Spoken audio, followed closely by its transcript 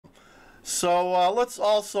So let's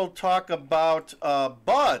also talk about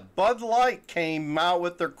Bud. Bud Light came out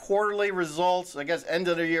with their quarterly results, I guess end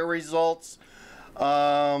of the year results.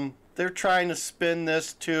 They're trying to spin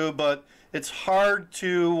this too, but it's hard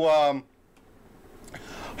to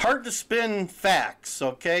spin facts.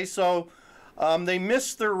 Okay, so they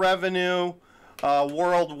missed their revenue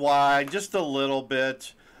worldwide just a little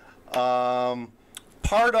bit.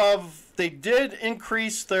 They did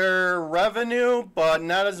increase their revenue, but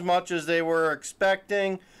not as much as they were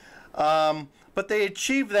expecting. But they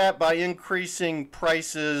achieved that by increasing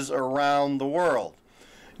prices around the world.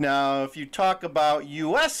 Now, if you talk about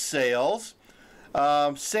U.S. sales,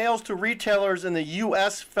 sales to retailers in the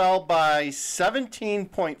U.S. fell by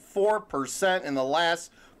 17.4% in the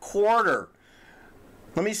last quarter.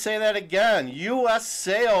 Let me say that again. U.S.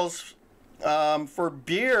 sales for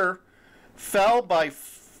beer fell by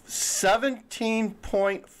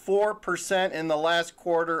 17.4% in the last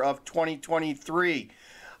quarter of 2023.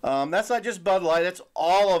 That's not just Bud Light, that's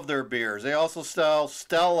all of their beers. They also sell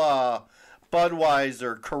Stella,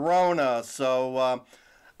 Budweiser, Corona. So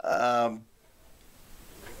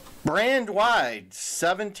brand-wide,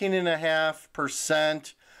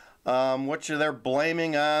 17.5%, which they're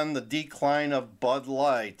blaming on the decline of Bud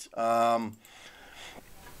Light.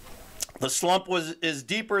 The slump is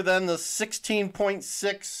deeper than the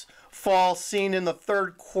 16.6 fall seen in the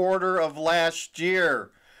third quarter of last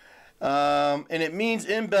year. And it means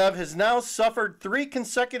InBev has now suffered 3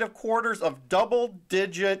 consecutive quarters of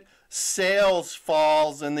double-digit sales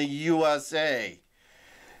falls in the USA.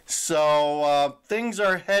 So things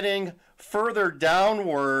are heading further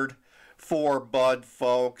downward for Bud,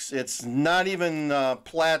 folks. It's not even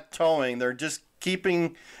plateauing. They're just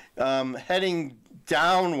keeping heading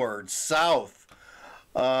downward, south.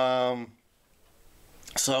 So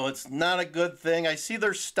it's not a good thing. I see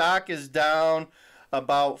their stock is down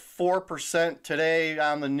about 4% today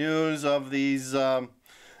on the news of these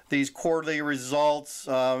quarterly results.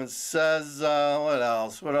 It says, what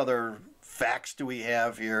else? What other facts do we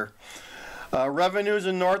have here? Revenues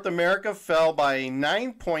in North America fell by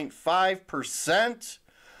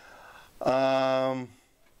 9.5%.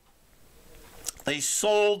 They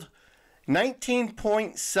sold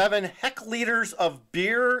 19.7 hectoliters of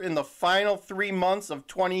beer in the final 3 months of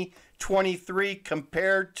 2023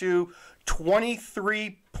 compared to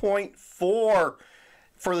 23.4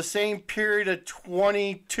 for the same period of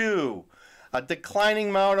 22. A declining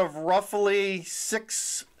amount of roughly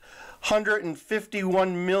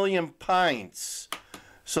 651 million pints.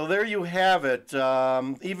 So there you have it.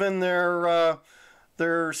 Even their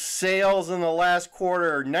sales in the last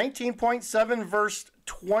quarter, 19.7 versus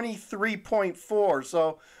 23.4.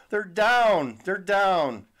 So they're down. They're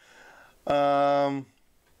down.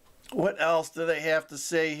 What else do they have to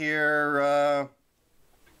say here?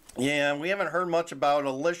 Yeah, we haven't heard much about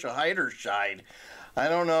Alicia Heiderscheid. I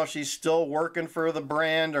don't know if she's still working for the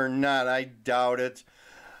brand or not. I doubt it.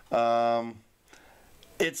 I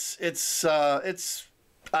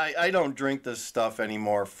don't drink this stuff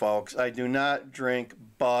anymore, folks. I do not drink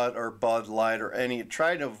Bud or Bud Light or any.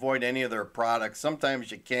 Try to avoid any of their products.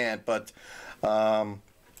 Sometimes you can't, but not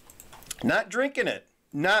drinking it.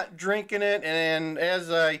 Not drinking it. And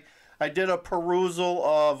as I did a perusal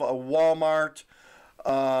of a Walmart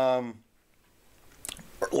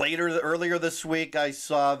earlier this week, I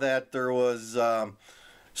saw that there was there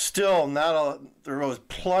was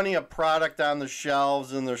plenty of product on the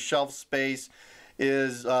shelves, and the shelf space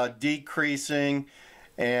is decreasing,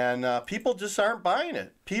 and people just aren't buying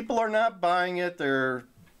it. People are not buying it. They're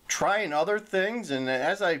trying other things, and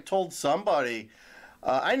as I told somebody,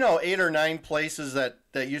 I know 8 or 9 places that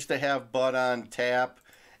used to have Bud on tap,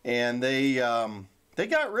 and they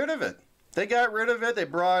got rid of it. They got rid of it. They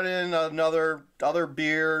brought in other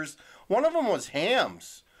beers. One of them was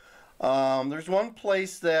Hams. There's one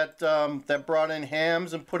place that brought in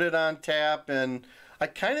Hams and put it on tap, and I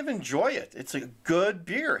kind of enjoy it. It's a good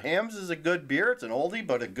beer. Hams is a good beer. It's an oldie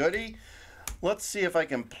but a goodie. Let's see if I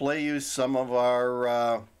can play you some of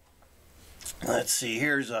our. Let's see.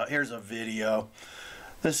 Here's a video.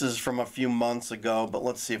 This is from a few months ago, but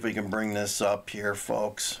let's see if we can bring this up here,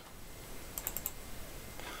 folks.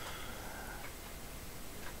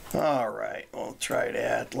 All right, we'll try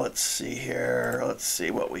that. Let's see here. Let's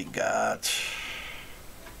see what we got.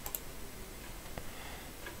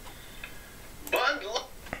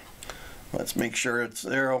 Let's make sure it's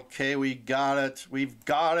there. Okay, we got it. We've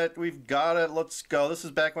got it. We've got it. Let's go. This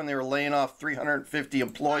is back when they were laying off 350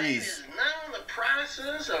 employees. Is now in the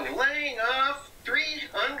process of laying off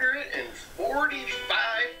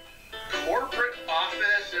 345 corporate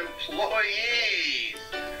office employees.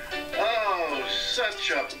 Oh,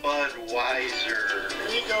 such a Budweiser.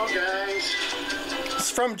 There you go, guys.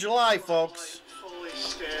 It's from July, folks. Fully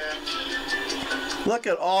stacked. Look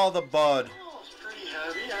at all the Bud. Oh, it's pretty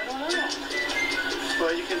heavy. I don't know.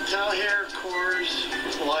 But you can tell here, Coors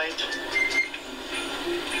Light,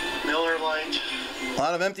 Miller Light. A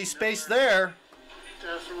lot of empty space there.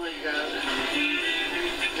 Definitely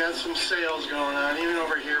got some sales going on, even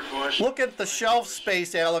over here, Bush. Look at the shelf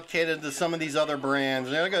space allocated to some of these other brands.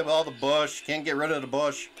 Look at all the Bush. Can't get rid of the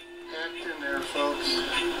Bush. Packed in there, folks.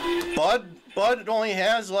 Bud only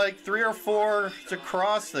has like 3 or 4 to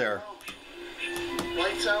cross there.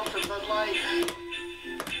 Lights out for Bud Light.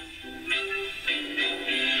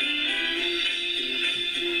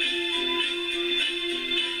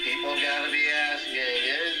 People gotta be asking,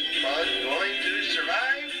 is Bud going to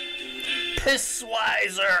survive?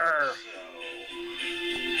 Pissweiser.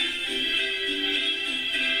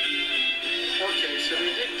 Okay, so we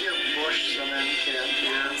did give Bush some end cap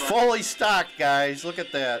here. But Fully stocked, guys. Look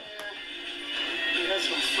at that. we got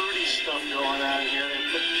some fruity stuff going on here. They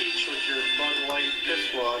put peach with your Bud Light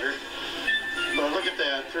piss water. But look at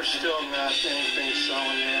that. There's still not anything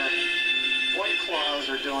selling there. White Claws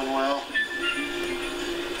are doing well.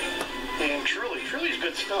 And Truly's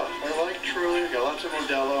good stuff. I like Truly. Got lots of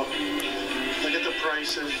Modelo. Look at the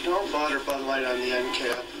prices. No Bud or Bud Light on the end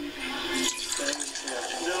cap.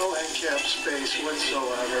 No end cap space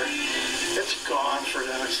whatsoever. It's gone for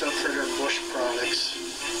them except for their Bush products.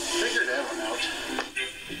 Figure that one out.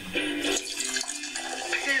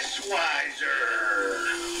 Pissweiser.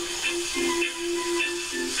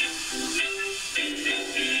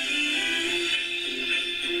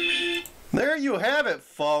 There you have it,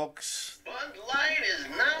 folks. Bud Light is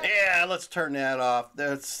not. Yeah, let's turn that off.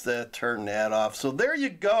 Turn that off. So there you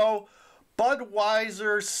go.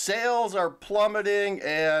 Budweiser sales are plummeting,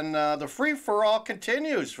 and the free-for-all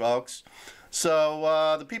continues, folks.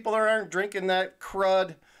 So the people that aren't drinking that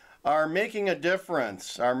crud are making a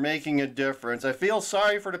difference. I feel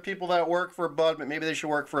sorry for the people that work for Bud, but maybe they should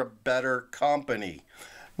work for a better company.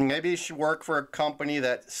 Maybe they should work for a company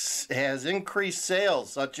that has increased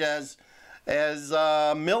sales, such as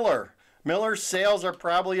Miller. Miller's sales are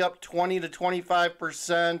probably up 20 to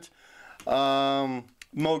 25%.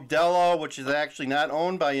 Modelo, which is actually not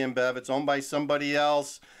owned by InBev, it's owned by somebody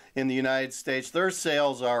else in the United States, their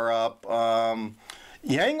sales are up.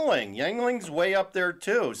 Yangling's way up there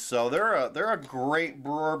too, so they're a great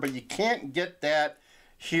brewer, but you can't get that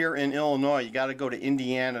here in Illinois. You got to go to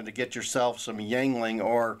Indiana to get yourself some Yangling,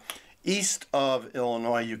 or east of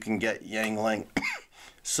Illinois you can get Yangling.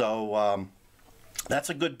 So that's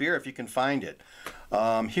a good beer if you can find it.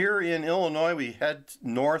 Here in Illinois, we head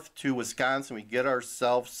north to Wisconsin. We get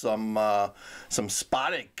ourselves some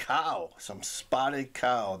Spotted Cow.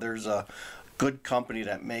 There's a good company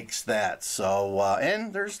that makes that. So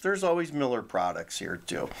and there's always Miller products here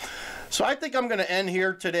too. So I think I'm going to end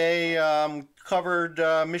here today. Covered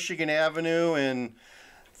Michigan Avenue and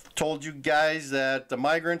told you guys that the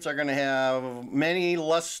migrants are going to have many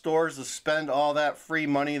less stores to spend all that free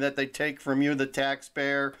money that they take from you, the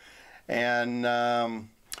taxpayer. And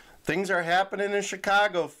things are happening in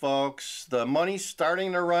Chicago, folks. The money's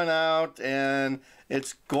starting to run out, and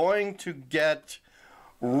it's going to get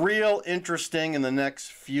real interesting in the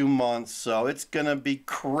next few months. So it's going to be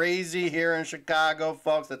crazy here in Chicago,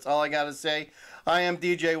 folks. That's all I got to say. I am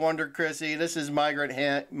DJ Wonder Chrissy. This is Migrant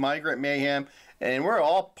Mayhem, and we're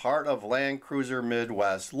all part of Land Cruiser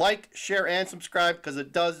Midwest. Like, share, and subscribe, because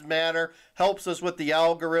it does matter. Helps us with the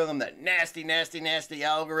algorithm, that nasty, nasty, nasty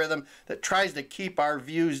algorithm that tries to keep our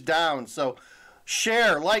views down. So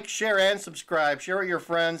share, like, share, and subscribe. Share with your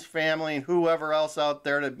friends, family, and whoever else out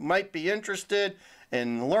there that might be interested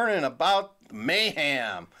in learning about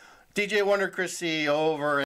mayhem. DJ Wonder Chrissy over.